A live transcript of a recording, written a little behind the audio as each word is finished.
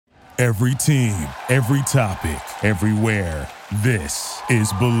Every team, every topic, everywhere. This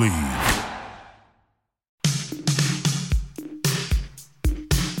is Believe.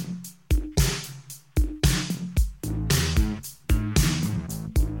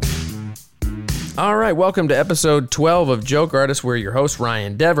 All right, welcome to episode 12 of Joke Artist. We're your host,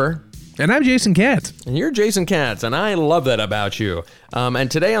 Ryan Dever. And I'm Jason Katz. And you're Jason Katz, and I love that about you.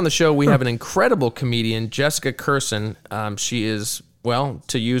 And today on the show, we have an incredible comedian, Jessica Kirson. She is, well,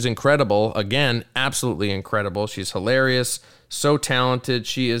 to use incredible, again, absolutely incredible. She's hilarious, so talented.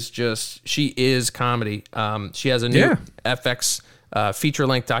 She is comedy. She has a new FX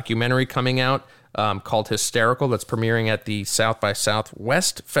feature-length documentary coming out called Hysterical that's premiering at the South by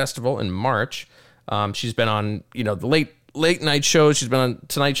Southwest Festival in March. She's been on, the late night shows. She's been on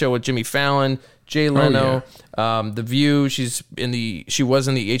Tonight Show with Jimmy Fallon, Jay Leno, The View. She was in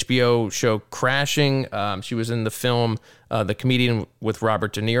the HBO show Crashing. She was in the film The Comedian with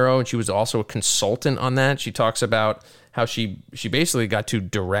Robert De Niro, and she was also a consultant on that. She talks about how she basically got to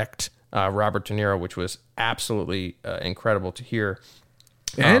direct Robert De Niro, which was absolutely incredible to hear.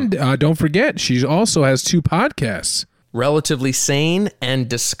 And don't forget, she also has 2 podcasts. Relatively Sane and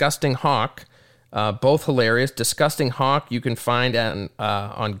Disgusting Hawk. Both hilarious. Disgusting Hawk you can find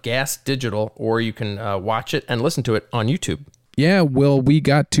on Gas Digital, or you can watch it and listen to it on YouTube. Yeah, well, we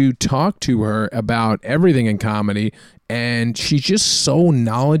got to talk to her about everything in comedy, and she's just so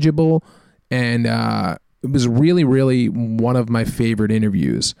knowledgeable, and it was really, really one of my favorite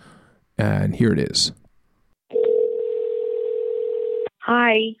interviews. And here it is.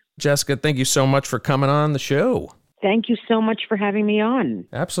 Hi. Jessica, thank you so much for coming on the show. Thank you so much for having me on.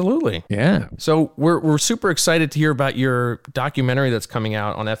 Absolutely. Yeah. So we're super excited to hear about your documentary that's coming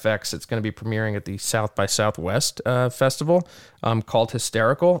out on FX. It's going to be premiering at the South by Southwest Festival called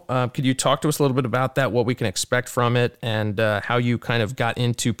Hysterical. Could you talk to us a little bit about that, what we can expect from it, and how you kind of got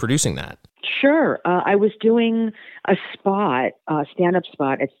into producing that? Sure. I was doing a stand-up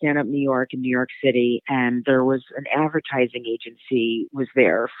spot at Stand Up New York in New York City, and there was an advertising agency was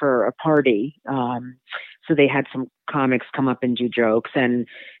there for a party. So they had some comics come up and do jokes, and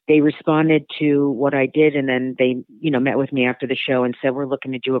they responded to what I did. And then they, met with me after the show and said, we're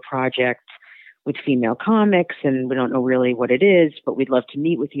looking to do a project with female comics, and we don't know really what it is, but we'd love to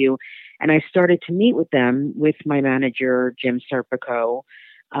meet with you. And I started to meet with them with my manager, Jim Serpico.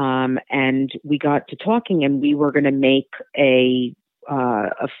 And we got to talking, and we were going to make a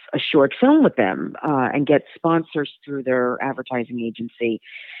short film with them and get sponsors through their advertising agency.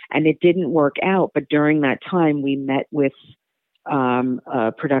 And it didn't work out. But during that time, we met with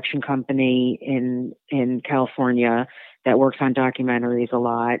a production company in California that works on documentaries a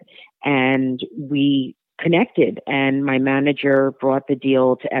lot. And we connected. And my manager brought the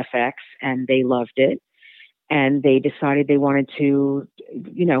deal to FX, and they loved it. And they decided they wanted to,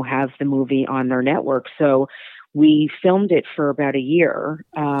 have the movie on their network. So we filmed it for about a year.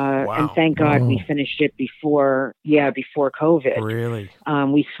 Wow. And thank God we finished it before COVID. Really?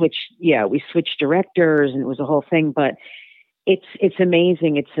 We switched directors, and it was a whole thing, but it's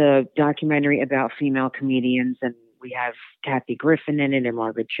amazing. It's a documentary about female comedians, and we have Kathy Griffin in it, and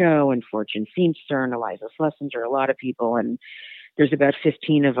Margaret Cho, and Fortune Feimster, and Eliza Schlesinger, a lot of people. And there's about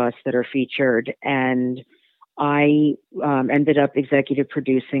 15 of us that are featured. And I ended up executive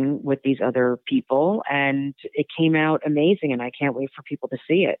producing with these other people, and it came out amazing, and I can't wait for people to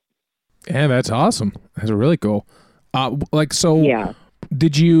see it. Yeah, that's awesome. That's really cool. Yeah.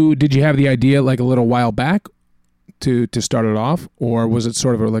 Did you have the idea like a little while back to start it off, or was it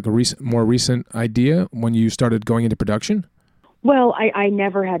sort of more recent idea when you started going into production? Well, I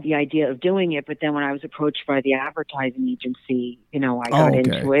never had the idea of doing it, but then when I was approached by the advertising agency, I got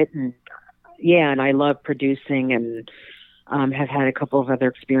into it, and and I love producing, and have had a couple of other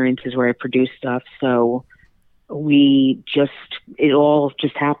experiences where I produced stuff. So it all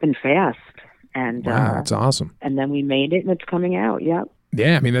just happened fast. And wow, that's awesome. And then we made it, and it's coming out. Yep.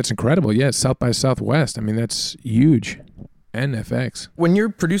 Yeah, I mean, that's incredible. Yeah, South by Southwest. I mean, that's huge. And FX. When you're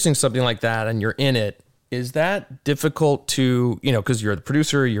producing something like that and you're in it, is that difficult to, because you're the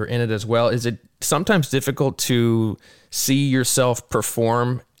producer, you're in it as well. Is it sometimes difficult to see yourself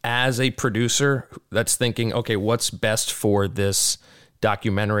perform as a producer that's thinking, okay, what's best for this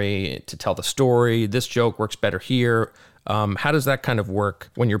documentary to tell the story? This joke works better here. How does that kind of work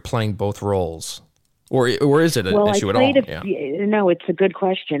when you're playing both roles? Or is it an issue at all? No, it's a good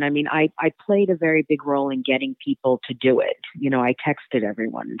question. I mean, I played a very big role in getting people to do it. I texted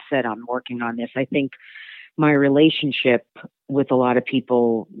everyone and said, I'm working on this. I think my relationship with a lot of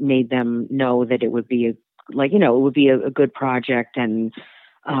people made them know that it would be a good project, and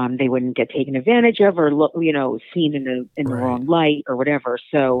they wouldn't get taken advantage of or look, seen in the Right. wrong light or whatever.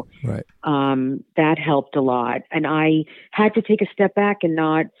 So Right. that helped a lot. And I had to take a step back and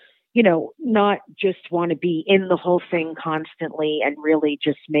not just want to be in the whole thing constantly and really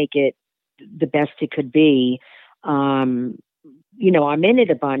just make it the best it could be. I'm in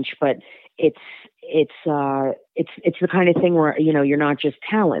it a bunch, but it's the kind of thing where, you're not just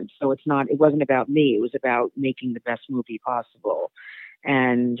talent. So it wasn't about me. It was about making the best movie possible.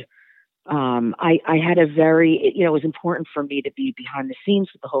 And I had it was important for me to be behind the scenes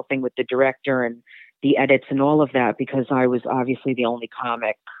with the whole thing with the director and the edits and all of that, because I was obviously the only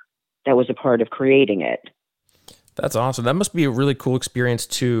comic that was a part of creating it. That's awesome. That must be a really cool experience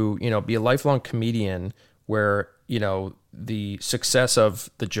to, be a lifelong comedian where, the success of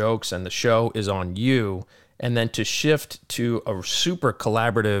the jokes and the show is on you, and then to shift to a super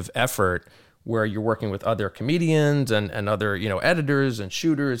collaborative effort where you're working with other comedians and other, editors and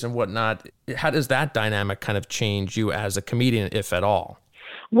shooters and whatnot. How does that dynamic kind of change you as a comedian, if at all?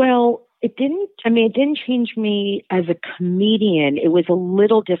 Well, it didn't change me as a comedian. It was a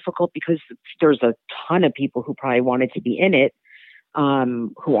little difficult because there's a ton of people who probably wanted to be in it,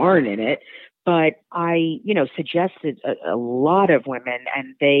 who aren't in it. But I, suggested a lot of women,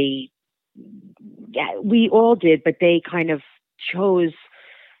 and we all did, but they kind of chose,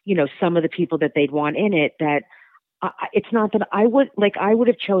 some of the people that they'd want in it. That it's not that I would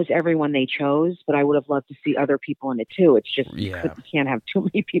have chose everyone they chose, but I would have loved to see other people in it too. It's just you can't have too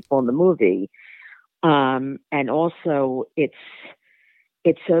many people in the movie. And also it's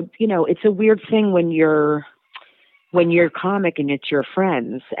a weird thing when you're comic and it's your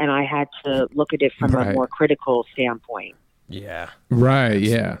friends, and I had to look at it from a more critical standpoint. Yeah. Right.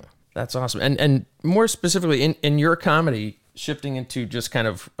 Yeah. That's awesome. And more specifically in your comedy, shifting into just kind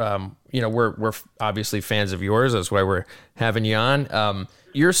of, we're obviously fans of yours. That's why we're having you on.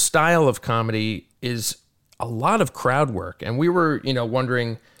 Your style of comedy is a lot of crowd work. And we were,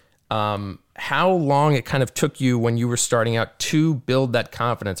 wondering how long it kind of took you when you were starting out to build that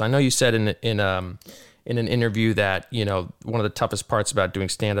confidence. I know you said in an interview that, one of the toughest parts about doing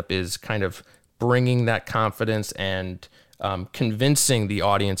stand-up is kind of bringing that confidence and convincing the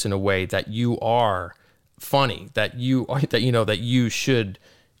audience in a way that you are funny, that you should,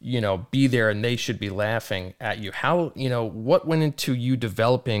 be there and they should be laughing at you. How, what went into you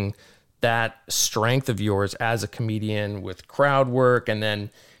developing that strength of yours as a comedian with crowd work, and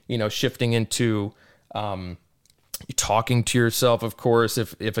then, shifting into, talking to yourself, of course,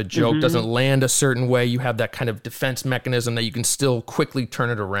 if a joke doesn't land a certain way, you have that kind of defense mechanism that you can still quickly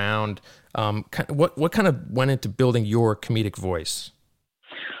turn it around. What kind of went into building your comedic voice?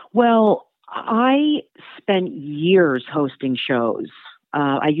 Well, I spent years hosting shows.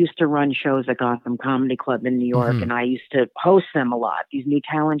 I used to run shows at Gotham Comedy Club in New York, and I used to host them a lot, these new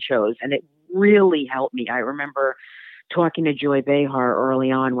talent shows, and it really helped me. I remember talking to Joy Behar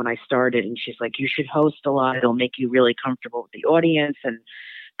early on when I started, and she's like, you should host a lot. It'll make you really comfortable with the audience and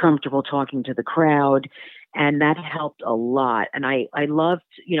comfortable talking to the crowd. And that helped a lot. And I loved,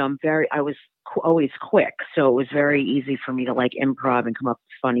 I was always quick. So it was very easy for me to improv and come up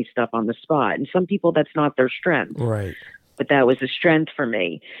with funny stuff on the spot. And some people, that's not their strength. Right. But that was a strength for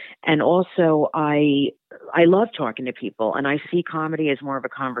me. And also I love talking to people, and I see comedy as more of a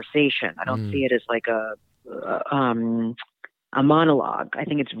conversation. I don't see it as like a monologue. I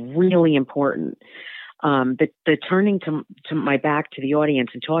think it's really important. The turning to my back to the audience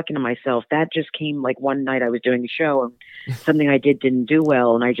and talking to myself, that just came one night I was doing a show and something I didn't do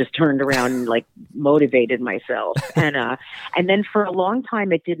well, and I just turned around and motivated myself. And then for a long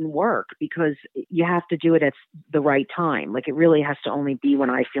time it didn't work because you have to do it at the right time. It really has to only be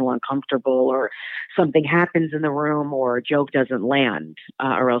when I feel uncomfortable or something happens in the room or a joke doesn't land,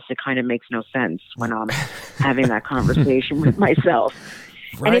 or else it kind of makes no sense when I'm having that conversation with myself.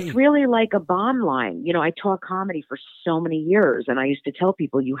 Right. And it's really like a bomb line. I taught comedy for so many years, and I used to tell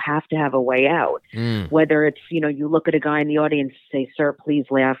people you have to have a way out. Whether it's, you look at a guy in the audience and say, sir, please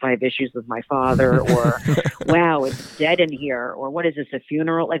laugh, I have issues with my father, or wow, it's dead in here, or what is this, a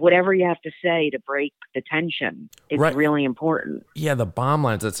funeral? Whatever you have to say to break the tension. It's really important. Yeah, the bomb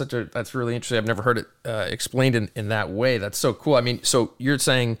lines, that's really interesting. I've never heard it explained in that way. That's so cool. I mean, so you're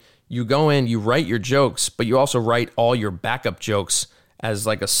saying you go in, you write your jokes, but you also write all your backup jokes as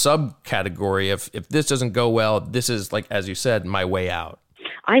a subcategory. If this doesn't go well, this is, as you said, my way out.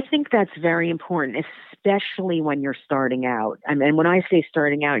 I think that's very important, especially when you're starting out. And when I say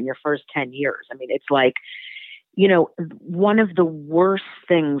starting out in your first 10 years, it's one of the worst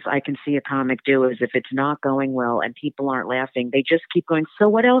things I can see a comic do is if it's not going well and people aren't laughing, they just keep going, so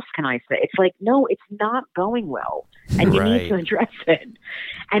what else can I say? It's like, no, it's not going well. And you need to address it.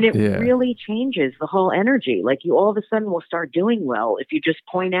 And it really changes the whole energy. Like you all of a sudden will start doing well if you just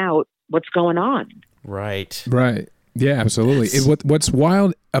point out what's going on. Right. Right. Yeah, absolutely. What's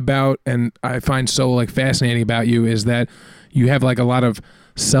wild about, and I find so like fascinating about you, is that you have like a lot of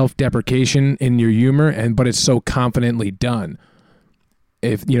self-deprecation in your humor, but it's so confidently done.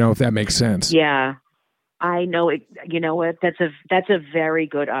 If that makes sense. Yeah, I know it. You know what? That's a very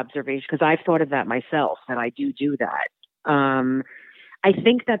good observation, because I've thought of that myself, that I do that. I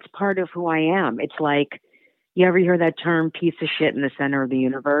think that's part of who I am. It's like, you ever hear that term, piece of shit in the center of the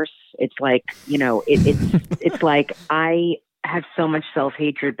universe? It's like, it's like I have so much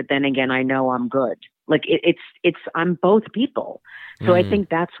self-hatred, but then again, I know I'm good. Like I'm both people. So I think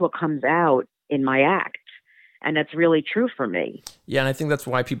that's what comes out in my act. And that's really true for me. Yeah, and I think that's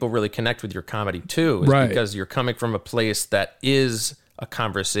why people really connect with your comedy too, is because you're coming from a place that is a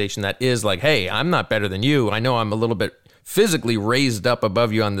conversation that is like, hey, I'm not better than you. I know I'm a little bit physically raised up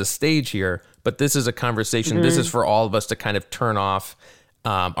above you on this stage here, but this is a conversation. Mm-hmm. This is for all of us to kind of turn off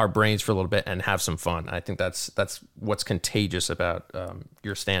our brains for a little bit and have some fun. I think that's what's contagious about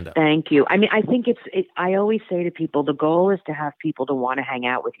your stand-up. Thank you. I mean, I think I always say to people, the goal is to have people to want to hang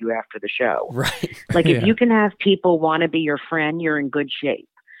out with you after the show. Right. Like if you can have people want to be your friend, you're in good shape.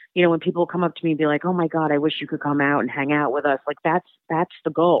 When people come up to me and be like, oh my God, I wish you could come out and hang out with us. Like that's the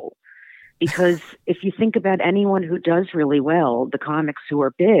goal. Because if you think about anyone who does really well, the comics who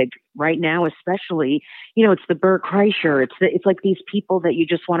are big right now, especially, it's the Bert Kreischer. It's like these people that you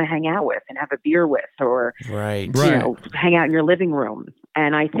just want to hang out with and have a beer with, or hang out in your living room.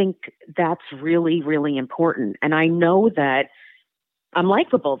 And I think that's really, really important. And I know that I'm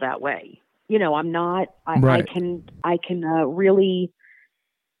likable that way. I'm not. I can really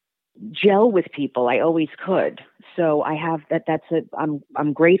gel with people. I always could. So I have that.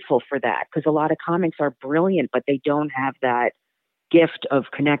 I'm grateful for that, because a lot of comics are brilliant, but they don't have that gift of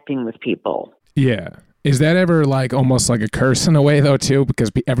connecting with people. Yeah. Is that ever like almost like a curse in a way though too?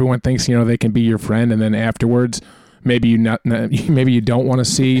 Because everyone thinks, they can be your friend, and then afterwards, maybe you don't want to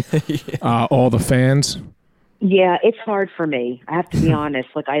see all the fans. Yeah, it's hard for me. I have to be honest.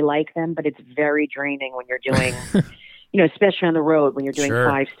 Like I like them, but it's very draining when you're doing especially on the road, when you're doing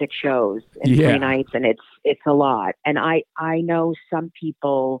 5-6 shows in 3 nights, and it's a lot. And I know some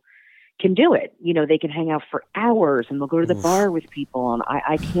people can do it. They can hang out for hours and they'll go to the bar with people. And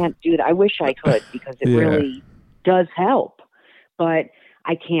I can't do that. I wish I could, because it really does help, but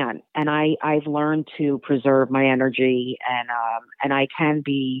I can't. And I've learned to preserve my energy, and I can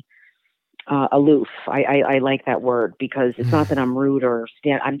be aloof. I like that word, because it's not that I'm rude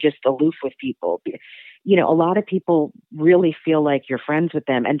I'm just aloof with people. A lot of people really feel like you're friends with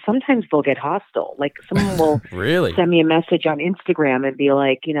them, and sometimes they'll get hostile. Like someone will really send me a message on Instagram and be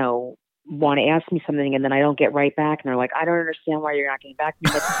like, want to ask me something, and then I don't get right back, and they're like, I don't understand why you're not getting back to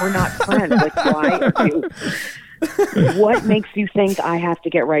me. Like, we're not friends. Like, why are you? What makes you think I have to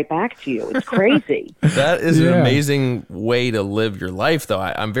get right back to you? It's crazy. That is an amazing way to live your life, though.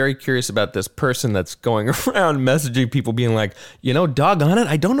 I'm very curious about this person that's going around messaging people being like, doggone it,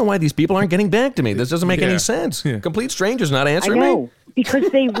 I don't know why these people aren't getting back to me. This doesn't make any sense. Yeah. Complete strangers not answering me.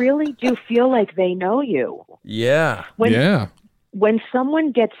 Because they really do feel like they know you. Yeah. When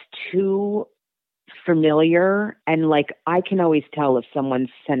someone gets too familiar, and like I can always tell if someone's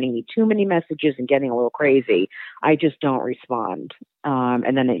sending me too many messages and getting a little crazy, I just don't respond,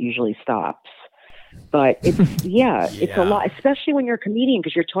 and then it usually stops. But it's it's a lot, especially when you're a comedian,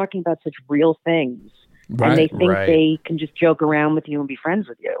 because you're talking about such real things, and they think they can just joke around with you and be friends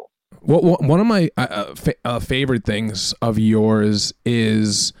with you. Well, one of my favorite things of yours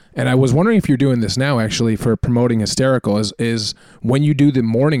is, and I was wondering if you're doing this now actually for promoting Hysterical, is when you do the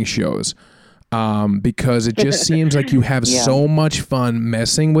morning shows. Because it just seems like you have so much fun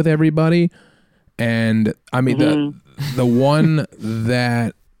messing with everybody. And I mean, the one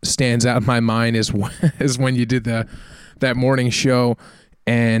that stands out in my mind is when you did that morning show,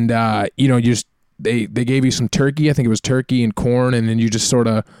 and they gave you some turkey. I think it was turkey and corn, and then you just sort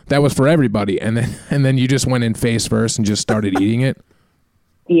of, that was for everybody, and then you just went in face first and just started eating it.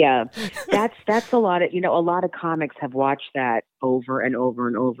 Yeah, that's a lot of comics have watched that over and over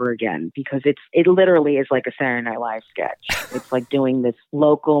and over again, because it literally is like a Saturday Night Live sketch. It's like doing this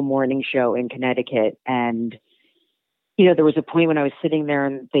local morning show in Connecticut, and there was a point when I was sitting there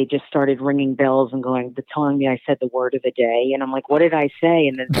and they just started ringing bells and telling me I said the word of the day, and I'm like, what did I say?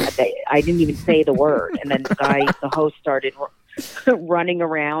 And then I didn't even say the word, and then the host started running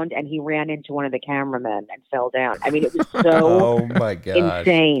around, and he ran into one of the cameramen and fell down. I mean, it was so Oh my gosh.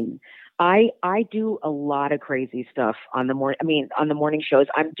 insane. I do a lot of crazy stuff on the morning shows.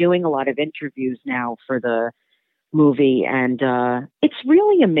 I'm doing a lot of interviews now for the movie, and it's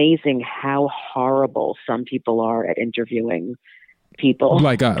really amazing how horrible some people are at interviewing people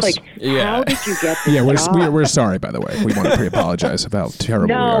like us. Like, how did you get this job? we're sorry, by the way. We want to pre-apologize about how terrible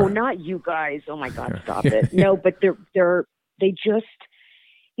we are. No, not you guys. Oh my God, stop it. No, but they just,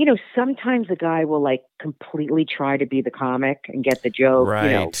 sometimes a guy will like completely try to be the comic and get the joke,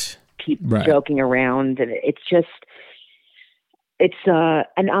 Right. Keep joking around, and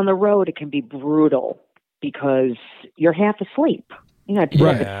and on the road it can be brutal because you're half asleep. You have to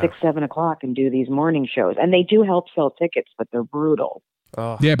get up at 6, 7 o'clock and do these morning shows, and they do help sell tickets, but they're brutal.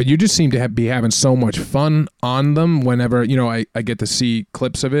 Oh. Yeah, but you just seem to be having so much fun on them whenever, I get to see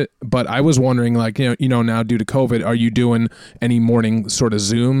clips of it. But I was wondering, like, now due to COVID, are you doing any morning sort of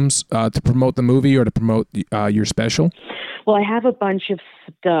Zooms to promote the movie or to promote your special? Well, I have a bunch of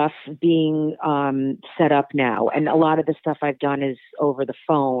stuff being set up now, and a lot of the stuff I've done is over the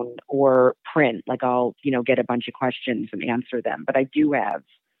phone or print. Like I'll, get a bunch of questions and answer them. But I do have,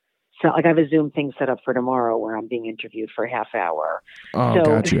 I have a Zoom thing set up for tomorrow where I'm being interviewed for a half hour. Oh, so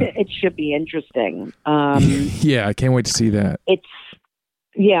gotcha. It should be interesting. Yeah, I can't wait to see that.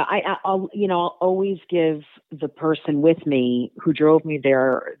 I'll always give the person with me who drove me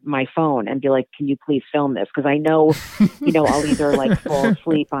there my phone and be like, can you please film this? Because I know, I'll either like fall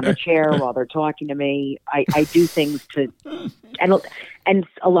asleep on the chair while they're talking to me. I do things and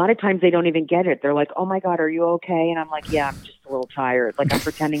a lot of times they don't even get it. They're like, oh my God, are you okay? And I'm like, yeah, I'm just a little tired. Like I'm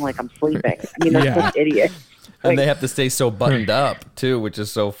pretending like I'm sleeping. I mean, they're such idiots. And they have to stay so buttoned up too, which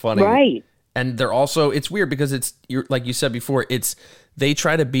is so funny. Right. And they're also, it's weird because you're like you said before, they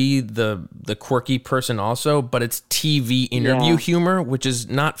try to be the quirky person also, but it's TV interview humor, which is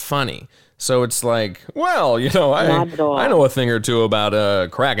not funny. So it's like, well, I know a thing or two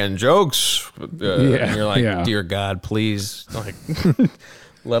about cracking jokes. And you're like, dear God, please, like,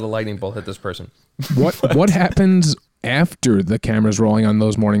 let a lightning bolt hit this person. What happens after the camera's rolling on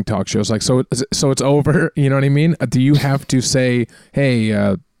those morning talk shows? Like, so it's over. You know what I mean? Do you have to say,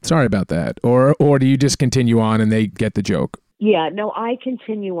 hey, sorry about that, or do you just continue on and they get the joke? Yeah, no, I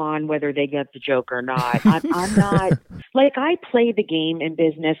continue on whether they get the joke or not. I'm not like, I play the game in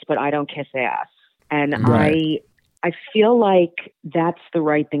business, but I don't kiss ass, and I feel like that's the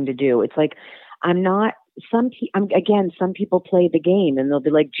right thing to do. It's like some people play the game and they'll be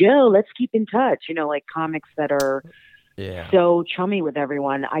like, Joe, let's keep in touch. Like comics that are so chummy with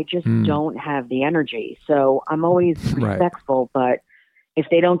everyone. I just don't have the energy, so I'm always respectful, but if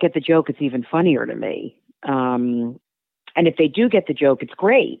they don't get the joke, it's even funnier to me. And if they do get the joke, it's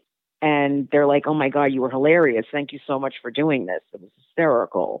great. And they're like, oh my God, you were hilarious. Thank you so much for doing this. It was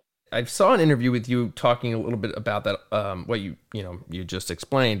hysterical. I saw an interview with you talking a little bit about that, what you just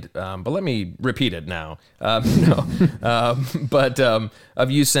explained, but let me repeat it now. Of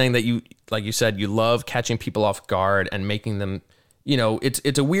you saying that you, like you said, you love catching people off guard and making them,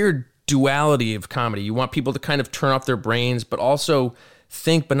 it's a weird duality of comedy. You want people to kind of turn off their brains, but also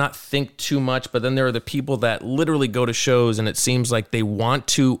think, but not think too much. But then there are the people that literally go to shows and it seems like they want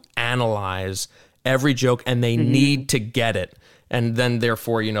to analyze every joke and they need to get it. And then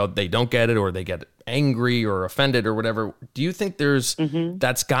therefore, they don't get it or they get angry or offended or whatever. Do you think there's,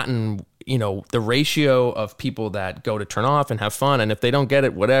 that's gotten, the ratio of people that go to turn off and have fun, and if they don't get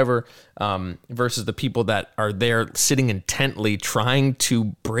it, whatever, versus the people that are there sitting intently trying to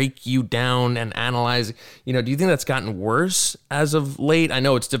break you down and analyze, do you think that's gotten worse as of late? I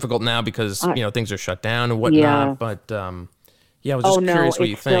know it's difficult now because, things are shut down and whatnot, but I was just curious what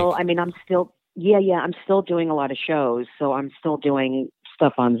you think. I'm still doing a lot of shows, so I'm still doing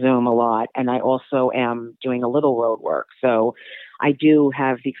stuff on Zoom a lot, and I also am doing a little road work, so I do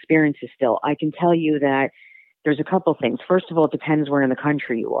have the experiences still. I can tell you that there's a couple things. First of all, it depends where in the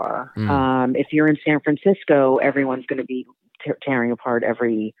country you are. If you're in San Francisco, everyone's going to be tearing apart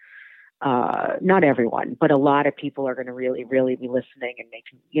not everyone, but a lot of people are going to really, really be listening and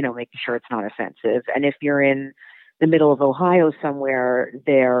making sure it's not offensive. And if you're in the middle of Ohio somewhere,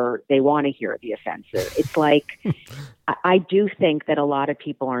 they want to hear the offensive. It's like, I do think that a lot of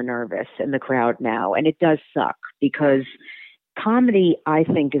people are nervous in the crowd now, and it does suck because comedy, I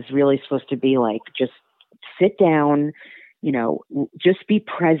think, is really supposed to be like, just sit down, just be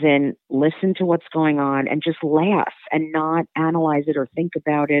present, listen to what's going on, and just laugh and not analyze it or think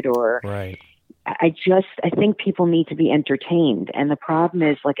about it. Or right. I think people need to be entertained. And the problem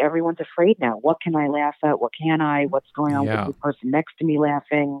is, like, everyone's afraid now. What can I laugh at? What can I? What's going on with the person next to me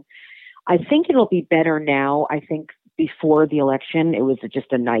laughing? I think it'll be better now. I think before the election, it was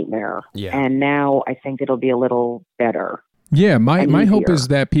just a nightmare. Yeah. And now I think it'll be a little better. Yeah, my hope easier. is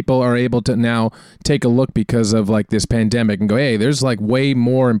that people are able to now take a look because of like this pandemic and go, hey, there's like way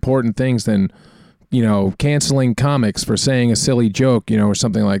more important things than, canceling comics for saying a silly joke, or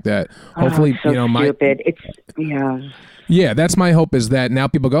something like that. Hopefully, so stupid. Yeah, that's my hope, is that now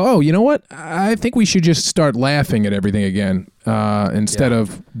people go, oh, you know what? I think we should just start laughing at everything again instead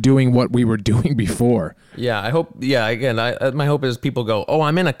of doing what we were doing before. Yeah, I hope. Yeah, again, my hope is people go, oh,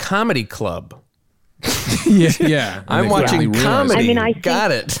 I'm in a comedy club. Yeah. I'm watching comedy. I mean, I think,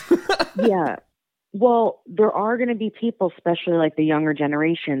 got it. Yeah. Well, there are going to be people, especially like the younger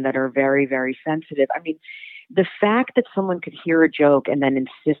generation, that are very, very sensitive. I mean, the fact that someone could hear a joke and then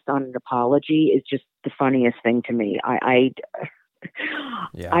insist on an apology is just the funniest thing to me. I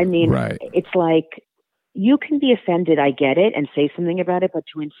mean, right. It's like, you can be offended, I get it, and say something about it, but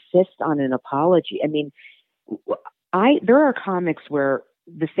to insist on an apology, I mean, there are comics where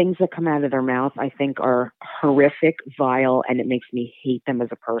the things that come out of their mouth, I think, are horrific, vile, and it makes me hate them as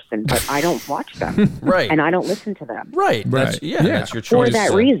a person, but I don't watch them. Right. And I don't listen to them. Right. That's your choice. For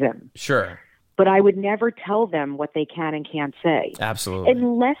that reason. Sure. But I would never tell them what they can and can't say. Absolutely.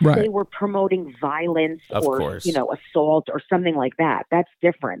 Unless they were promoting violence or, assault or something like that. That's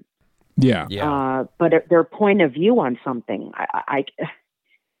different. Yeah. But their point of view on something, I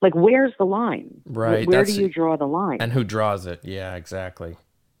like, where's the line? Right. Where do you draw the line? And who draws it? Yeah, exactly.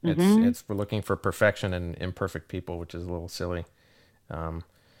 It's we're looking for perfection in imperfect people, which is a little silly.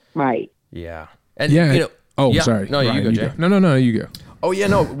 Right. Yeah. And sorry. Ryan, No, you go, Jay. No, you go. Oh yeah,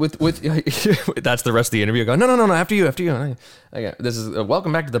 no. With that's the rest of the interview. I go, no. After you. Okay, this is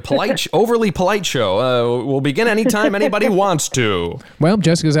welcome back to the overly polite show. We'll begin anytime anybody wants to. Well,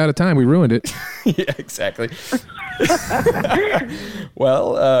 Jessica's out of time. We ruined it. Yeah, exactly.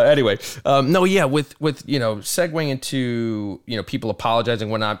 Well, anyway, with segueing into people apologizing,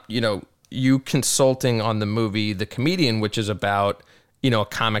 whatnot. You consulting on the movie The Comedian, which is about a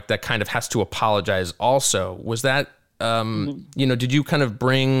comic that kind of has to apologize. Also, was that did you kind of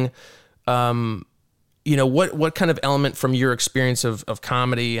bring what kind of element from your experience of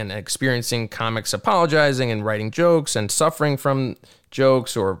comedy and experiencing comics apologizing and writing jokes and suffering from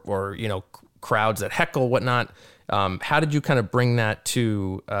jokes or crowds that heckle, whatnot? How did you kind of bring that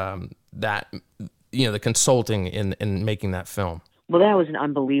to the consulting in making that film? Well, that was an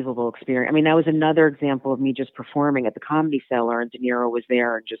unbelievable experience. I mean, that was another example of me just performing at the Comedy Cellar, and De Niro was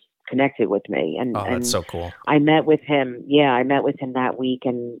there and just connected with me. And that's so cool. I met with him. Yeah, I met with him that week,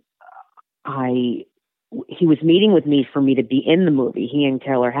 and he was meeting with me for me to be in the movie, he and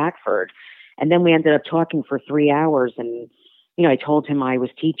Taylor Hackford. And then we ended up talking for 3 hours, and I told him I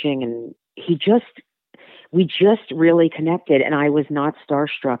was teaching, and we just really connected, and I was not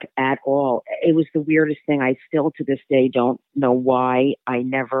starstruck at all. It was the weirdest thing. I still to this day don't know why.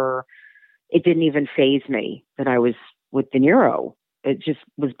 It didn't even faze me that I was with De Niro. It just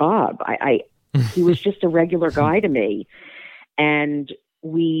was Bob. He was just a regular guy to me. And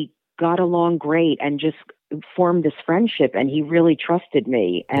we got along great and just formed this friendship, and he really trusted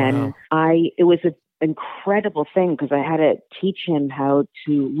me. And it was an incredible thing because I had to teach him how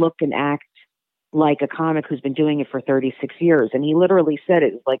to look and act like a comic who's been doing it for 36 years. And he literally said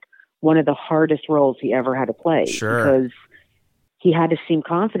it was like one of the hardest roles he ever had to play. Sure. Because he had to seem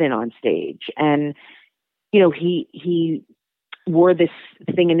confident on stage. And, he wore this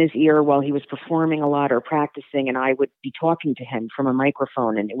thing in his ear while he was performing a lot or practicing, and I would be talking to him from a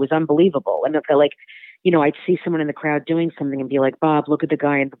microphone, and it was unbelievable. And I'd see someone in the crowd doing something and be like, Bob, look at the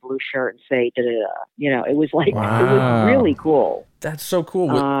guy in the blue shirt and say, da, da, da. It was like, It was really cool. That's so cool.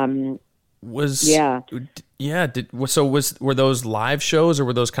 Were those live shows, or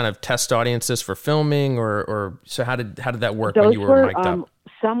were those kind of test audiences for filming, or so how did that work when you were mic'd up?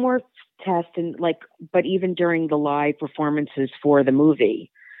 Some were test but even during the live performances for the movie,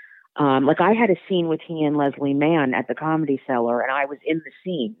 I had a scene with he and Leslie Mann at the Comedy Cellar, and I was in the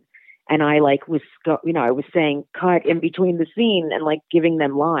scene, and I was saying cut in between the scene and giving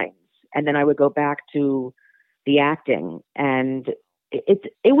them lines, and then I would go back to the acting, and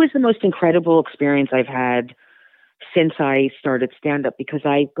it was the most incredible experience I've had since I started stand-up, because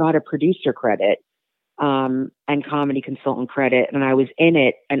I got a producer credit and comedy consultant credit, and I was in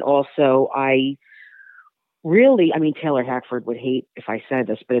it. And also Taylor Hackford would hate if I said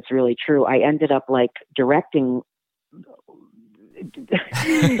this, but it's really true. I ended up directing,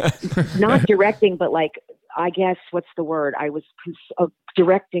 not directing, but I guess what's the word? I was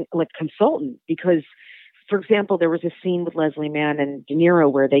directing, consultant, because for example, there was a scene with Leslie Mann and De Niro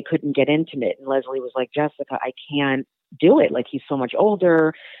where they couldn't get intimate. And Leslie was like, Jessica, I can't do it. Like, he's so much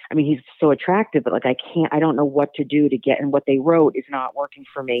older. I mean, he's so attractive, but like, I don't know what to do to get, and what they wrote is not working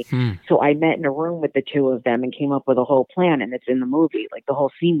for me. So I met in a room with the two of them and came up with a whole plan, and it's in the movie. Like, the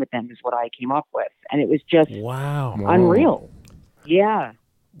whole scene with them is what I came up with. And it was just unreal. Yeah.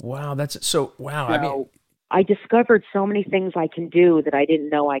 Wow. That's so, wow. So I mean, I discovered so many things I can do that I didn't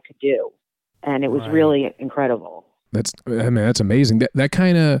know I could do. And it was really incredible. That's amazing. That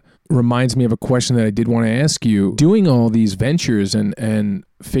kind of reminds me of a question that I did want to ask you. Doing all these ventures and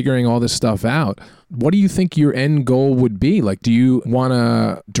figuring all this stuff out, what do you think your end goal would be? Like, do you want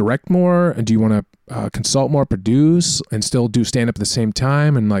to direct more? Do you want to consult more, produce, and still do stand-up at the same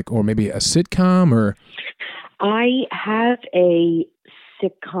time? And like, or maybe a sitcom? Or I have a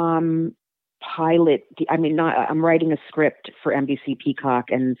sitcom pilot. I'm writing a script for NBC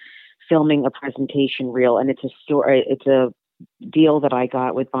Peacock and filming a presentation reel, and it's a story. It's a deal that I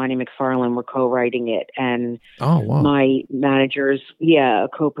got with Bonnie McFarlane. We're co-writing it, and my manager's a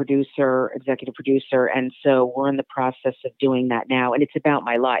co-producer, executive producer, and so we're in the process of doing that now. And it's about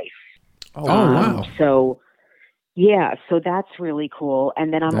my life. Wow! So that's really cool.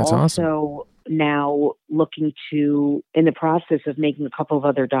 And then I'm also now looking in the process of making a couple of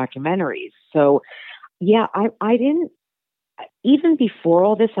other documentaries. So I didn't. Even before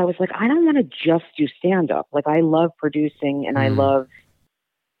all this, I was like, I don't want to just do stand-up. Like, I love producing and I love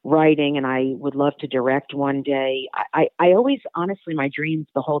writing, and I would love to direct one day. I always, honestly, my dreams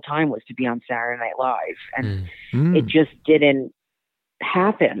the whole time was to be on Saturday Night Live, and it just didn't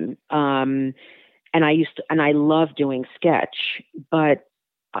happen. And I love doing sketch, but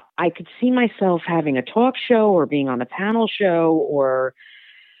I could see myself having a talk show or being on a panel show or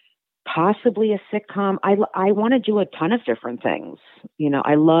possibly a sitcom. I want to do a ton of different things. You know,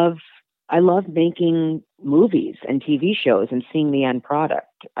 I love making movies and TV shows and seeing the end product.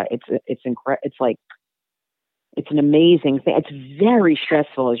 It's incredible. It's like, it's an amazing thing. It's very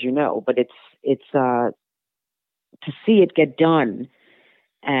stressful, as you know, but it's to see it get done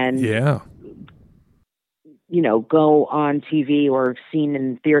and go on TV or seen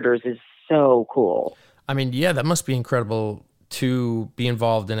in theaters is so cool. I mean, that must be incredible to be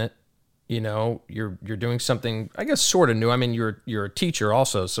involved in it. You know, you're doing something, I guess, sort of new. I mean, you're a teacher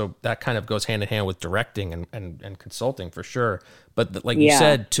also, so that kind of goes hand in hand with directing and consulting for sure. But like you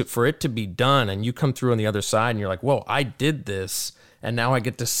said, for it to be done and you come through on the other side and you're like, whoa, I did this, and now I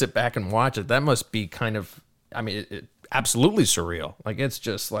get to sit back and watch it. That must be kind of, I mean, it absolutely surreal. Like, it's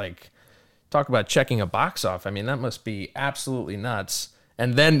just like, talk about checking a box off. I mean, that must be absolutely nuts.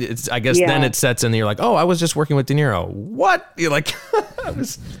 And then then it sets in and you're like, oh, I was just working with De Niro. What? You're like,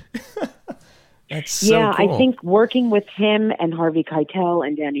 that's so cool. I think working with him and Harvey Keitel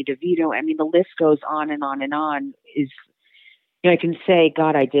and Danny DeVito, I mean, the list goes on and on and on. I can say,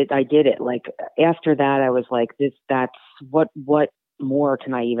 God, I did it. Like, after that, I was like, that's what more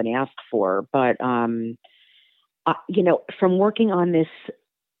can I even ask for? But, from working on this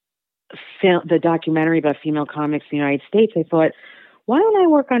film, the documentary about female comics in the United States, I thought, why don't I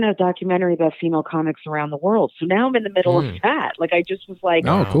work on a documentary about female comics around the world? So now I'm in the middle of that. Like, I just was like,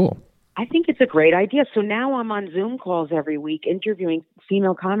 oh, cool. I think it's a great idea. So now I'm on Zoom calls every week interviewing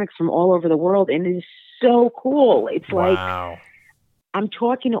female comics from all over the world. And it is so cool. It's like, I'm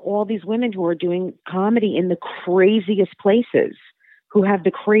talking to all these women who are doing comedy in the craziest places, who have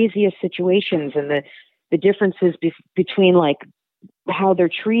the craziest situations and the differences between like how they're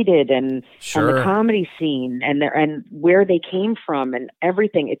treated and the comedy scene and where they came from and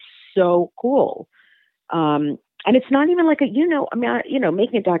everything. It's so cool. And it's not even like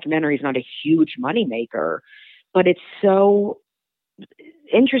making a documentary is not a huge moneymaker, but it's so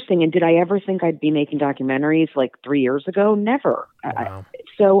interesting. And did I ever think I'd be making documentaries like 3 years ago? Never. Wow.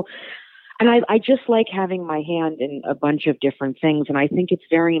 I just like having my hand in a bunch of different things. And I think it's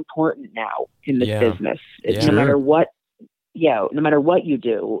very important now in this business. No matter what you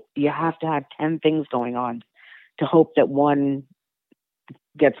do, you have to have 10 things going on to hope that one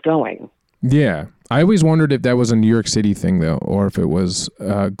gets going. Yeah. I always wondered if that was a New York City thing, though, or if it was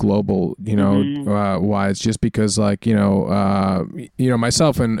global, wise, just because, like,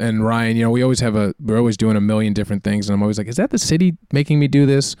 myself and Ryan, we're always doing a million different things. And I'm always like, is that the city making me do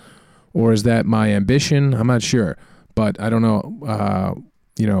this? Or is that my ambition? I'm not sure. But I don't know,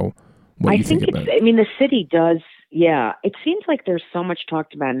 what you think about it. I mean, the city does. Yeah, it seems like there's so much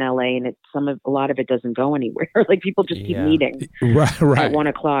talked about in LA, and a lot of it doesn't go anywhere. Like, people just keep meeting right at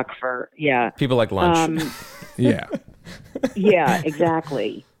 1:00 for people like lunch. Yeah,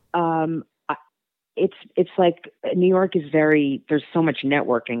 exactly. It's like New York is there's so much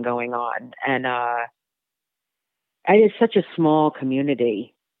networking going on, and it's such a small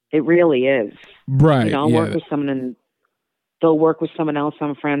community. It really is. Right. I'll work with someone they'll work with someone else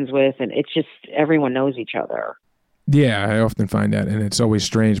I'm friends with, and it's just everyone knows each other. Yeah, I often find that, and it's always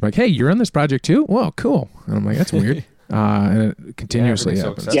strange. Like, hey, you're on this project too? Well, cool. And I'm like, that's weird. And it continuously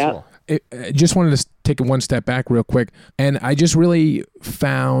happens. So I just wanted to take one step back real quick, and I just really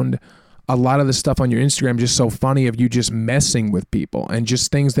found a lot of the stuff on your Instagram just so funny of you just messing with people and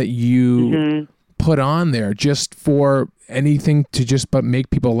just things that you put on there just for anything to just but make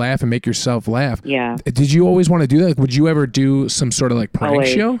people laugh and make yourself laugh. Yeah. Did you always want to do that? Would you ever do some sort of like prank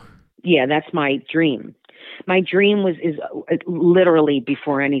show? Yeah, that's my dream. My dream is literally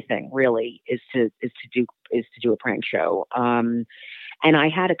before anything really is to do a prank show. And I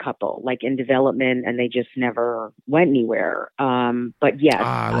had a couple like in development, and they just never went anywhere. But yes,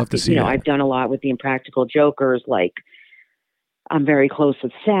 I love to see that. I've done a lot with the Impractical Jokers. Like, I'm very close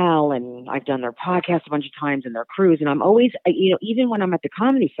with Sal, and I've done their podcast a bunch of times and their cruise. And I'm always, even when I'm at the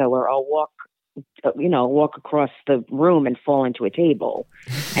Comedy Cellar, I'll walk across the room and fall into a table,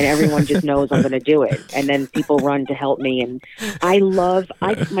 and everyone just knows I'm going to do it. And then people run to help me. And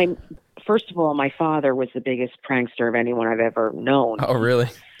first of all, my father was the biggest prankster of anyone I've ever known. Oh, really?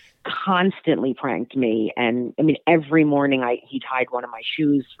 Constantly pranked me. And I mean, every morning he'd hide one of my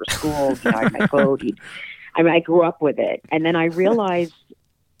shoes for school. He'd hide my coat. I grew up with it. And then I realized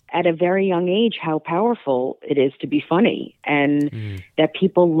at a very young age how powerful it is to be funny, and that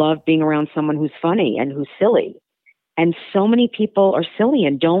people love being around someone who's funny and who's silly. And so many people are silly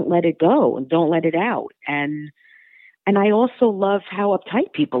and don't let it go and don't let it out. And I also love how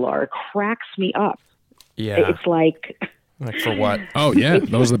uptight people are. It cracks me up. Yeah. It's like for what? Oh yeah,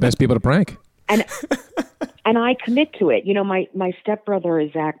 those are the best people to prank. And I commit to it. My stepbrother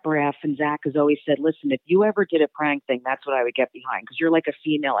is Zach Braff, and Zach has always said, listen, if you ever did a prank thing, that's what I would get behind, because you're like a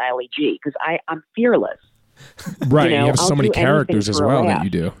female Ali G, because I'm fearless. Right, you have so many characters as well that you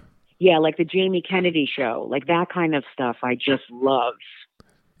do. Yeah, like the Jamie Kennedy show, like that kind of stuff I just love.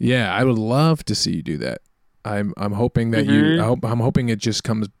 Yeah, I would love to see you do that. I'm hoping that I'm hoping it just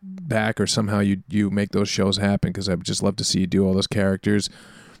comes back, or somehow you make those shows happen, because I would just love to see you do all those characters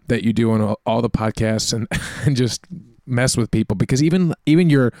that you do on all the podcasts and just mess with people, because even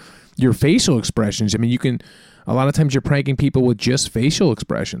your facial expressions, I mean, a lot of times you're pranking people with just facial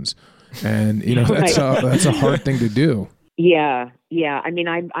expressions, and that's a hard thing to do. Yeah. I mean,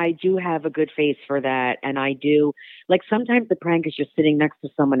 I do have a good face for that. And I do, like, sometimes the prank is just sitting next to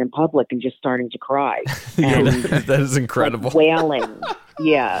someone in public and just starting to cry. And that is incredible. like wailing.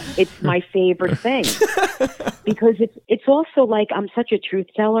 Yeah. It's my favorite thing. Because it's also like, I'm such a truth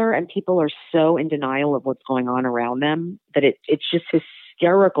teller, and people are so in denial of what's going on around them that it's just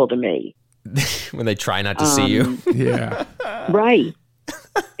hysterical to me. When they try not to see you. Yeah. Right.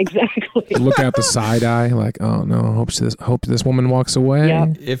 Exactly. Look out the side eye, like, oh no, hope this woman walks away.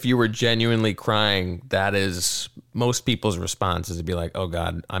 Yep. If you were genuinely crying, that is most people's response is to be like, oh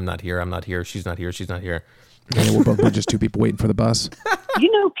God, I'm not here, she's not here. Yeah, we're just two people waiting for the bus.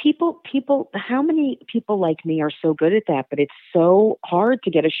 People, how many people like me are so good at that, but it's so hard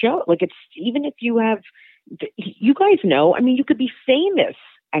to get a show. Like, it's, even if you guys know, I mean, you could be famous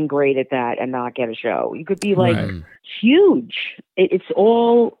and great at that and not get a show. You could be like huge. It's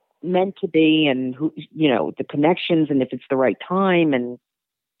all meant to be, and the connections, and if it's the right time, and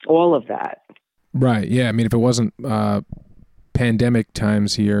all of that. Right. Yeah. I mean, if it wasn't pandemic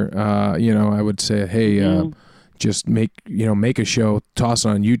times here, I would say, hey, just make a show, toss it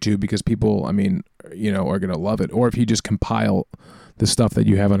on YouTube, because people, I mean, are going to love it. Or if you just compile the stuff that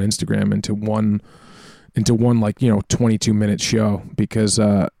you have on Instagram into one like 22-minute show, because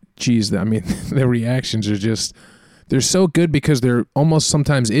I mean, the reactions are just, they're so good, because there almost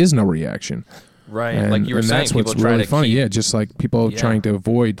sometimes is no reaction. Right, like you were saying, that's what's really funny. Yeah, just like people trying to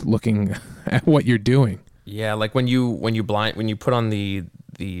avoid looking at what you're doing. Yeah, like when you put on the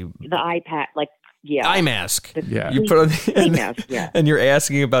iPad, like. Yeah. Eye mask. Yeah. You put on the mask, yeah. And you're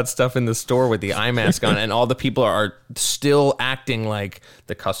asking about stuff in the store with the eye mask on, and all the people are still acting like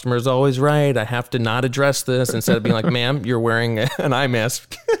the customer's always right. I have to not address this, instead of being like, ma'am, you're wearing an eye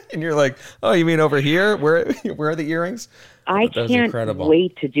mask. And you're like, oh, you mean over here? Where are the earrings? I can't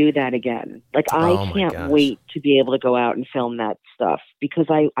wait to do that again. Like, I can't wait to be able to go out and film that stuff, because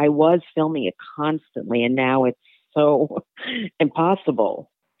I was filming it constantly, and now it's so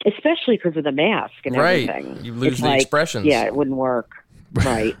impossible. Especially because of the mask and everything. You lose the expressions. Yeah, it wouldn't work.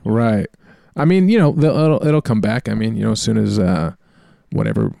 Right. Right. I mean, it'll come back. I mean, as soon as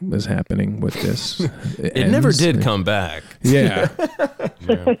whatever is happening with this, it ends, never did come back. Yeah.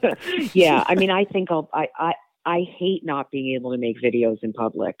 Yeah. I mean, I think I hate not being able to make videos in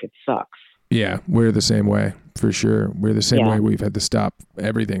public. It sucks. Yeah, we're the same way, for sure. We're the same way. We've had to stop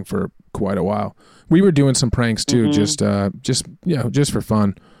everything for quite a while. We were doing some pranks too, just for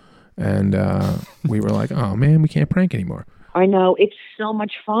fun, and we were like, oh man, we can't prank anymore. I know, it's so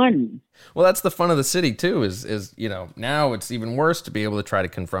much fun. Well, that's the fun of the city too. Is now it's even worse to be able to try to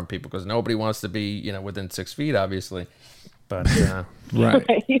confront people because nobody wants to be within 6 feet, obviously. But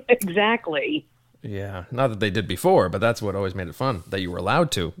right, exactly. Yeah, not that they did before, but that's what always made it fun, that you were allowed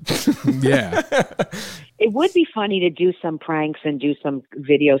to. Yeah. It would be funny to do some pranks and do some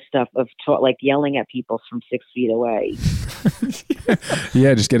video stuff of like yelling at people from 6 feet away.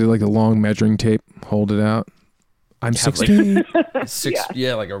 Yeah, just get it like a long measuring tape, hold it out. I'm 16.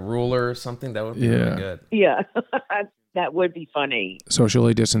 Like a ruler or something. That would be really good. Yeah, that would be funny.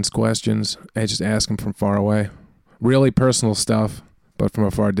 Socially distanced questions. I just ask them from far away. Really personal stuff, but from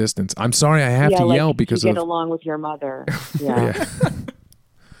a far distance. I'm sorry, I have to yell because you get along with your mother. Yeah.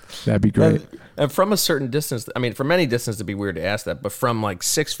 That'd be great. And from a certain distance, I mean, from any distance, it'd be weird to ask that, but from like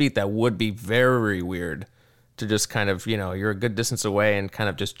 6 feet, that would be very weird to just kind of, you're a good distance away and kind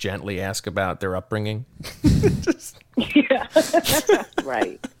of just gently ask about their upbringing. Yeah.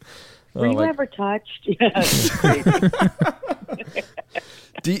 Right. Were you ever touched? Yeah.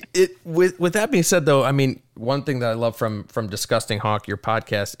 With that being said, though, I mean, one thing that I love from Disgusting Hawk, your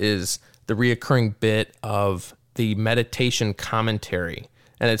podcast, is the reoccurring bit of the meditation commentary.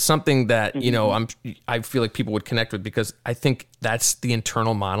 And it's something that, I feel like people would connect with because I think that's the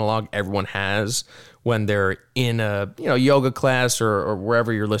internal monologue everyone has when they're in a, yoga class or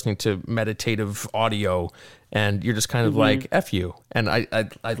wherever you're listening to meditative audio and you're just kind of like, F you. And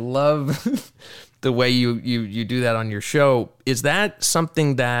I love the way you do that on your show. Is that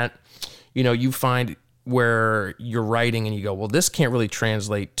something that, you find where you're writing and you go, well, this can't really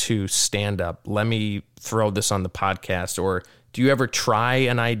translate to stand up. Let me throw this on the podcast. Or do you ever try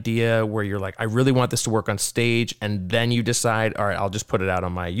an idea where you're like, I really want this to work on stage, and then you decide, all right, I'll just put it out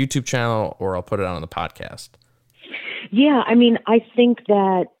on my YouTube channel or I'll put it out on the podcast? Yeah, I mean, I think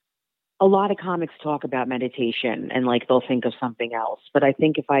that a lot of comics talk about meditation and like they'll think of something else. But I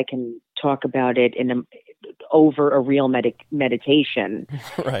think if I can talk about it over a real meditation,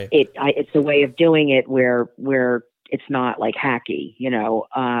 right? It's a way of doing it where it's not like hacky,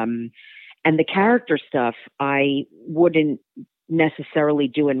 And the character stuff, I wouldn't necessarily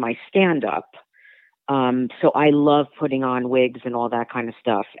do in my stand-up. So I love putting on wigs and all that kind of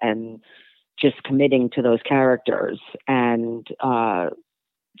stuff and just committing to those characters and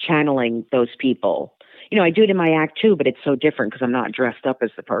channeling those people. I do it in my act too, but it's so different because I'm not dressed up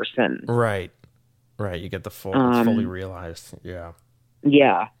as the person. Right. You get the full, it's fully realized. Yeah.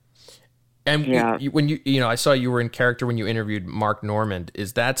 Yeah. And when I saw you were in character when you interviewed Mark Normand.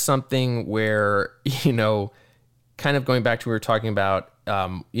 Is that something where, kind of going back to what we were talking about,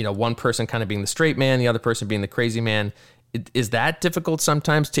 one person kind of being the straight man, the other person being the crazy man. Is that difficult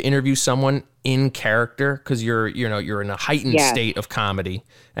sometimes to interview someone in character? Because you're in a heightened state of comedy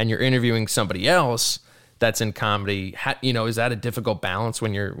and you're interviewing somebody else that's in comedy. Is that a difficult balance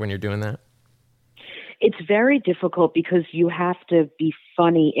when you're doing that? It's very difficult because you have to be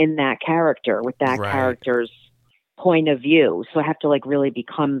funny in that character with that character's point of view. So I have to like really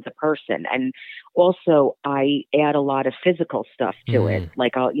become the person. And also I add a lot of physical stuff to it.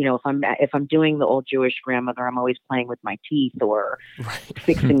 Like I'll, if I'm doing the old Jewish grandmother, I'm always playing with my teeth or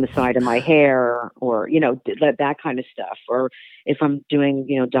fixing the side of my hair or, that kind of stuff. Or if I'm doing,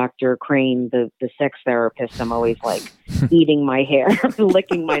 Dr. Crane, the sex therapist, I'm always like eating my hair,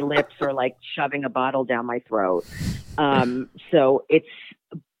 licking my lips or like shoving a bottle down my throat. So it's,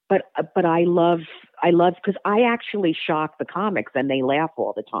 but I love because I actually shock the comics and they laugh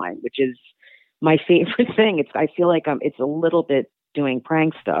all the time, which is my favorite thing. I feel like it's a little bit doing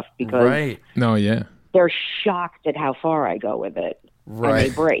prank stuff because they're shocked at how far I go with it. And they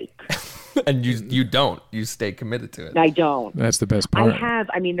break. And you stay committed to it. I don't. That's the best part.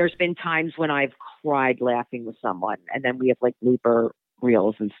 There's been times when I've cried laughing with someone and then we have like blooper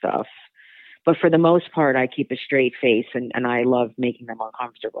reels and stuff. But for the most part, I keep a straight face and I love making them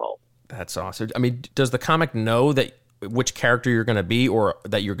uncomfortable. That's awesome. I mean, does the comic know that which character you're going to be or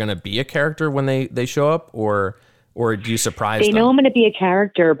that you're going to be a character when they show up or do you surprise them? They know I'm going to be a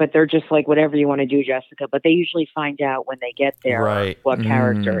character, but they're just like, whatever you want to do, Jessica. But they usually find out when they get there what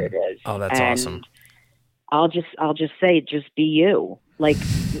character it is. Oh, that's awesome. I'll just say, just be you. Like,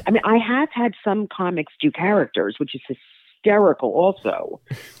 I mean, I have had some comics do characters, which is hysterical also.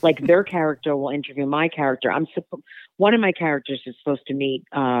 Like their character will interview my character. One of my characters is supposed to meet,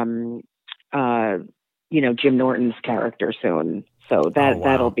 Jim Norton's character soon. So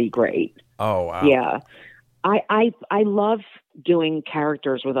that'll be great. Oh, wow. Yeah. I love doing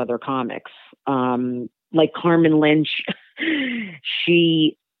characters with other comics. Like Carmen Lynch,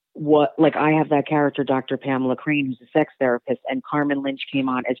 she what, like, I have that character, Dr. Pamela Crane, who's a sex therapist, and Carmen Lynch came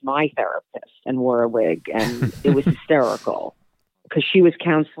on as my therapist and wore a wig, and it was hysterical because she was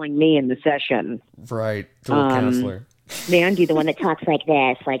counseling me in the session. Right, the little counselor. Mandy, the one that talks like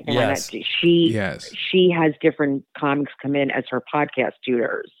this, like the one that she has different comics come in as her podcast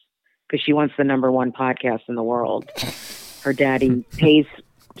tutors because she wants the #1 podcast in the world. Her daddy pays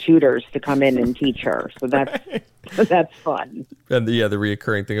tutors to come in and teach her, so that's fun. And the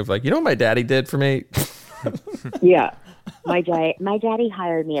reoccurring thing of like, you know what my daddy did for me? Yeah, my daddy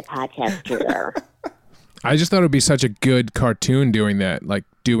hired me a podcast tutor. I just thought it would be such a good cartoon doing that, like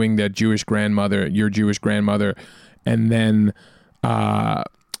doing that Jewish grandmother, your Jewish grandmother, and then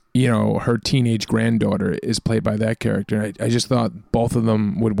her teenage granddaughter is played by that character. I just thought both of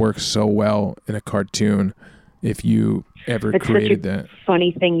them would work so well in a cartoon if you ever created that.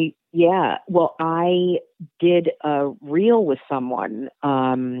 Funny thing, yeah. Well, I did a reel with someone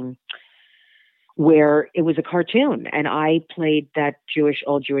where it was a cartoon, and I played that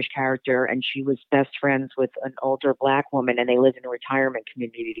old Jewish character, and she was best friends with an older Black woman, and they lived in a retirement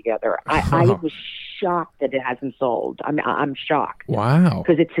community together. I was shocked that it hasn't sold. I'm shocked. Wow.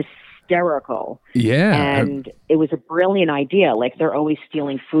 Because it's hysterical. Yeah. And it was a brilliant idea. Like, they're always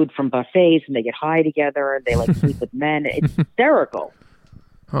stealing food from buffets, and they get high together, and they like sleep with men. It's hysterical.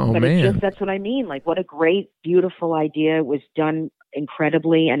 Oh, but man. that's what I mean. Like, what a great, beautiful idea. It was done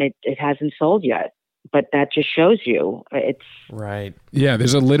incredibly, and it hasn't sold yet. But that just shows you it's right. Yeah,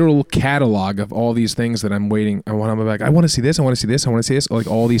 there's a literal catalog of all these things that I'm waiting. I want to see this. I want to see this. I want to see this. Like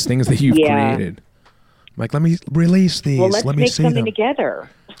all these things that you've created. Like, let me release these. Well, let's let me make see something them together.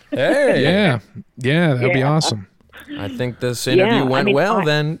 Hey. Yeah, that'd be awesome. I think this interview went well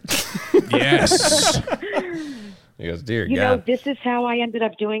then. Yes. He goes, dear God. You know, this is how I ended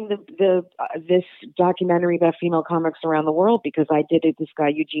up doing this documentary about female comics around the world, because I did this guy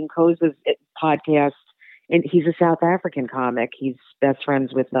Eugene Koza's podcast, and he's a South African comic. He's best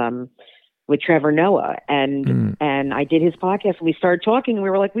friends with Trevor Noah, and I did his podcast, and we started talking, and we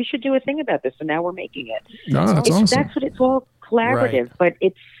were like, we should do a thing about this, and now we're making it. No, that's awesome. That's what it's all collaborative, right. But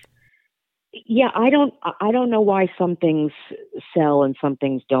it's. Yeah, I don't know why some things sell and some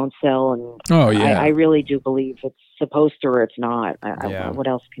things don't sell, and I really do believe it's supposed to or it's not. What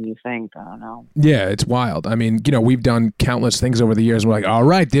else can you think? I don't know. Yeah, it's wild. I mean, we've done countless things over the years. We're like, all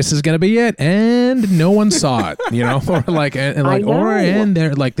right, this is gonna be it, and no one saw it, or like, and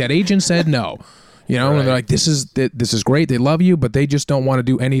they're like, that agent said no, right. And they're like, this is great. They love you, but they just don't want to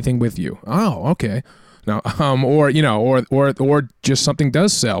do anything with you. Oh, okay. No, or just something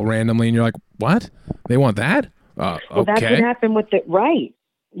does sell randomly, and you're like, "What? They want that?" Well, that's what happened with it, right?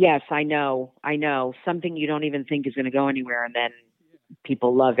 Yes, I know. Something you don't even think is going to go anywhere, and then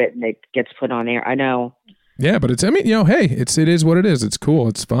people love it, and it gets put on air. I know. Yeah, but hey, it is what it is. It's cool.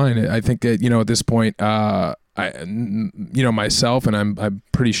 It's fine. I think that at this point, myself, and I'm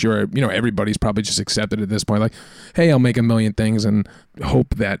pretty sure everybody's probably just accepted at this point, like, hey, I'll make a million things and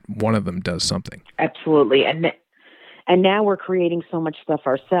hope that one of them does something. Absolutely. And now we're creating so much stuff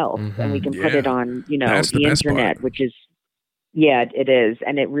ourselves, and we can put it on the internet, which is it is,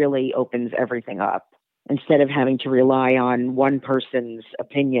 and it really opens everything up instead of having to rely on one person's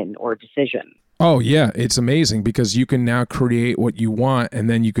opinion or decision. Oh, yeah. It's amazing because you can now create what you want, and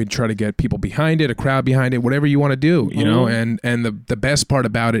then you could try to get people behind it, a crowd behind it, whatever you want to do, and the best part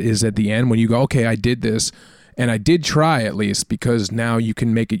about it is at the end when you go, okay, I did this, and I did try at least, because now you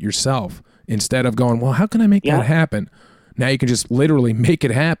can make it yourself instead of going, well, how can I make that happen? Now you can just literally make it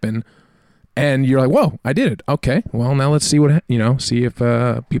happen, and you're like, whoa, I did it. Okay, well, now let's see see if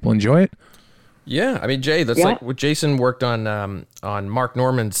people enjoy it. Yeah, I mean, Jay, that's like what Jason worked on Mark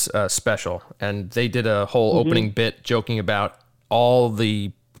Norman's special, and they did a whole opening bit joking about all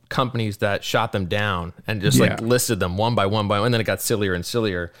the companies that shot them down and just like listed them one by one, and then it got sillier and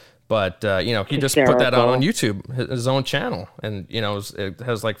sillier. But he just put that out on YouTube, his own channel, and it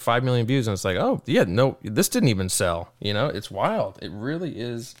has like 5 million views, and it's like, oh yeah, no, this didn't even sell. It's wild. It really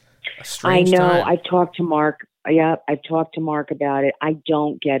is a strange time. I've talked to Mark. Yeah, I've talked to Mark about it. I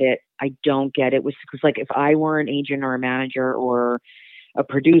don't get it. It was because, like, if I were an agent or a manager or a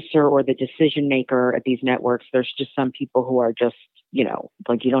producer or the decision maker at these networks, there's just some people who are just,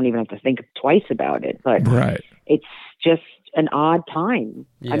 like, you don't even have to think twice about it. But it's just an odd time.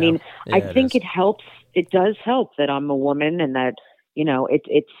 Yeah. I mean, I think it helps. It does help that I'm a woman, and that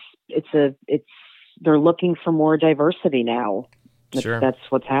they're looking for more diversity now. Sure. That's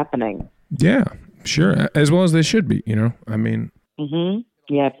what's happening. Yeah, sure. As well as they should be. I mean.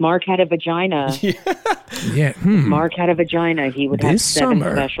 Yeah, if Mark had a vagina, Yeah. Mark had a vagina, he would have This 7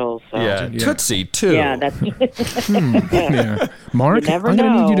 summer. specials. So. Yeah, Tootsie too. Yeah, that's Yeah. Mark, You never I'm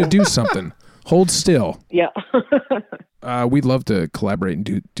going to need you know. to do something. Hold still. yeah. We'd love to collaborate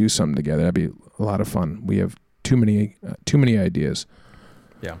and do something together. That'd be a lot of fun. We have too many ideas.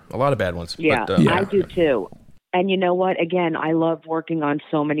 Yeah, a lot of bad ones. Yeah, but, Yeah. I do too. And you know what? Again, I love working on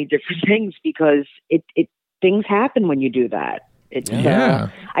so many different things because it things happen when you do that. It's, Yeah.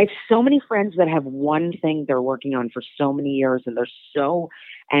 I have so many friends that have one thing they're working on for so many years, and they're so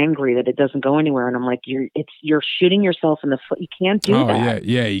angry that it doesn't go anywhere. And I'm like, you're shooting yourself in the foot. You can't do that.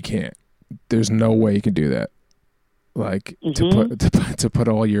 yeah, you can't. There's no way you can do that. Like Mm-hmm. to put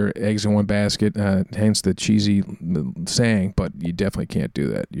all your eggs in one basket, hence the cheesy saying, but you definitely can't do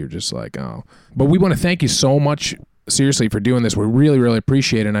that. You're just like, oh. But we want to thank you so much, seriously, for doing this. We really, really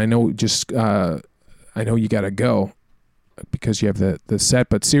appreciate it. And I know I know you got to go because you have the set,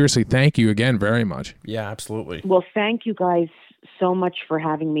 but seriously, thank you again very much. Yeah, absolutely. Well, thank you guys so much for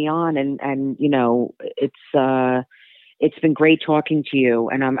having me on, and it's been great talking to you,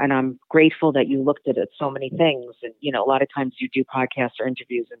 and I'm grateful that you looked at it, so many things. And a lot of times you do podcasts or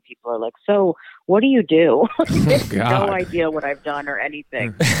interviews, and people are like, "So, what do you do?" They have God. no idea what I've done or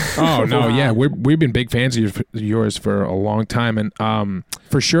anything. Oh no, yeah, we've been big fans of yours for a long time, and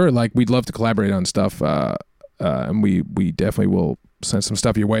for sure, like we'd love to collaborate on stuff, and we definitely will send some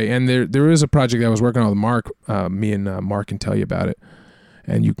stuff your way. And there is a project that I was working on with Mark. Me and Mark can tell you about it,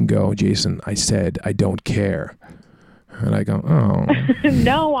 and you can go, Jason. I said I don't care, and I go, oh.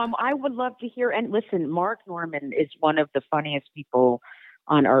 No, I would love to hear. And listen, Mark Norman is one of the funniest people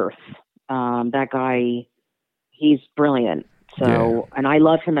on earth. That guy, he's brilliant. So, and I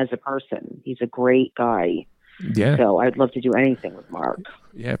love him as a person. He's a great guy. Yeah, So I'd love to do anything with Mark.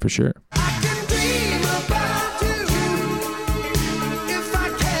 yeah, for sure.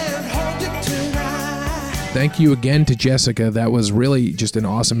 Thank you again to Jessica. That was really just an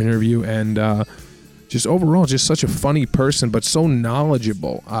awesome interview, and just overall, just such a funny person, but so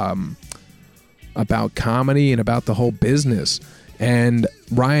knowledgeable about comedy and about the whole business. And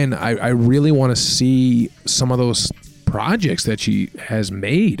Ryan, I really want to see some of those projects that she has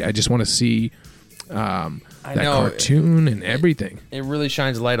made. I just want to see that cartoon and everything. It really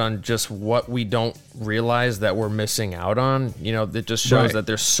shines light on just what we don't realize that we're missing out on. It just shows Right. that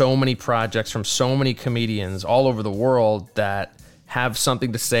there's so many projects from so many comedians all over the world that have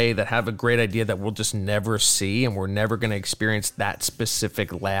something to say, that have a great idea that we'll just never see, and we're never going to experience that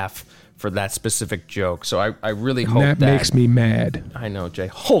specific laugh for that specific joke. So I really hope That makes me mad. I know, Jay.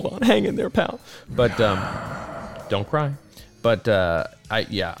 Hold on, hang in there, pal. But don't cry. But I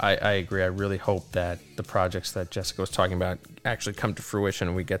agree. I really hope that the projects that Jessica was talking about actually come to fruition,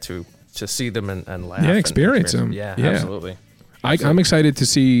 and we get to see them and laugh. Yeah, and experience them. Yeah, Yeah. absolutely. I'm excited to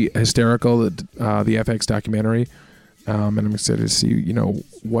see Hysterical, the FX documentary, and I'm excited to see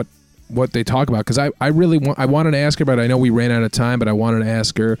what they talk about, because I really wanted to ask her, but I know we ran out of time. But I wanted to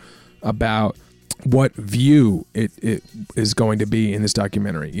ask her about what view it is going to be in this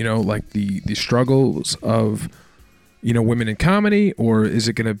documentary. Like the struggles of women in comedy, or is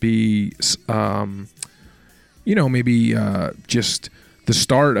it going to be maybe just the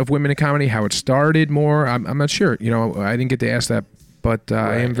start of women in comedy, how it started more. I'm not sure. I didn't get to ask that, but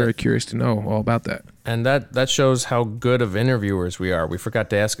I am very curious to know all about that. And that shows how good of interviewers we are. We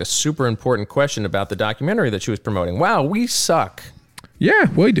forgot to ask a super important question about the documentary that she was promoting. Wow, we suck. Yeah,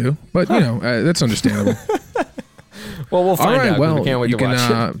 we do, but that's understandable. Well, we'll find All right, out. well, We can't wait you to can,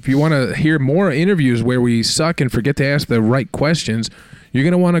 watch it. if you want to hear more interviews where we suck and forget to ask the right questions, you're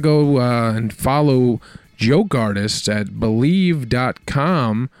going to want to go and follow Joke Artists at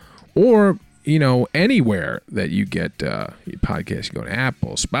Believe.com, or anywhere that you get your podcast. You go to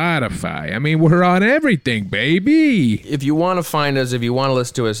Apple, Spotify. I mean, we're on everything, baby. If you want to find us, if you want to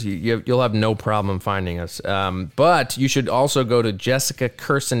listen to us, you'll have no problem finding us. But you should also go to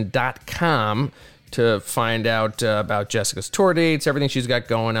jessicacurson.com to find out about Jessica's tour dates, everything she's got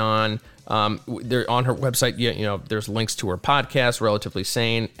going on. They're on her website. There's links to her podcast, Relatively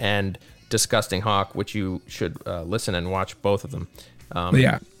Sane, and Disgusting Hawk, which you should listen and watch both of them.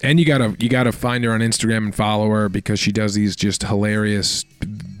 Yeah, and you gotta find her on Instagram and follow her, because she does these just hilarious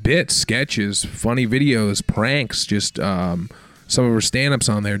bits, sketches, funny videos, pranks, just some of her stand-ups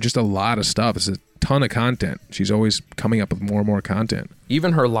on there, just a lot of stuff. It's a ton of content. She's always coming up with more and more content.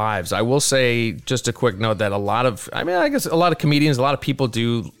 Even her lives. I will say, just a quick note, that I guess a lot of comedians, a lot of people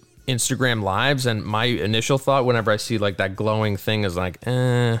do Instagram lives, and my initial thought whenever I see like that glowing thing is like,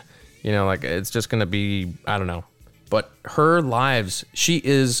 like it's just gonna be, I don't know. But her lives, she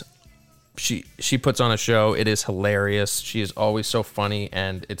is she puts on a show. It is hilarious. She is always so funny,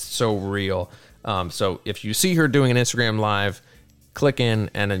 and it's so real. So if you see her doing an Instagram Live, click in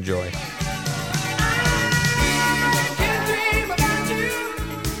and enjoy.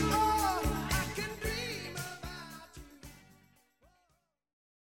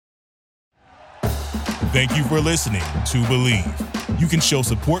 Thank you for listening to Believe. You can show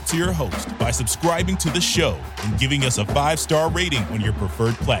support to your host by subscribing to the show and giving us a 5-star rating on your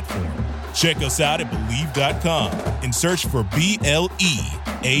preferred platform. Check us out at Believe.com and search for BLEAV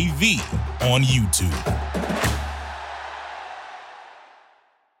on YouTube.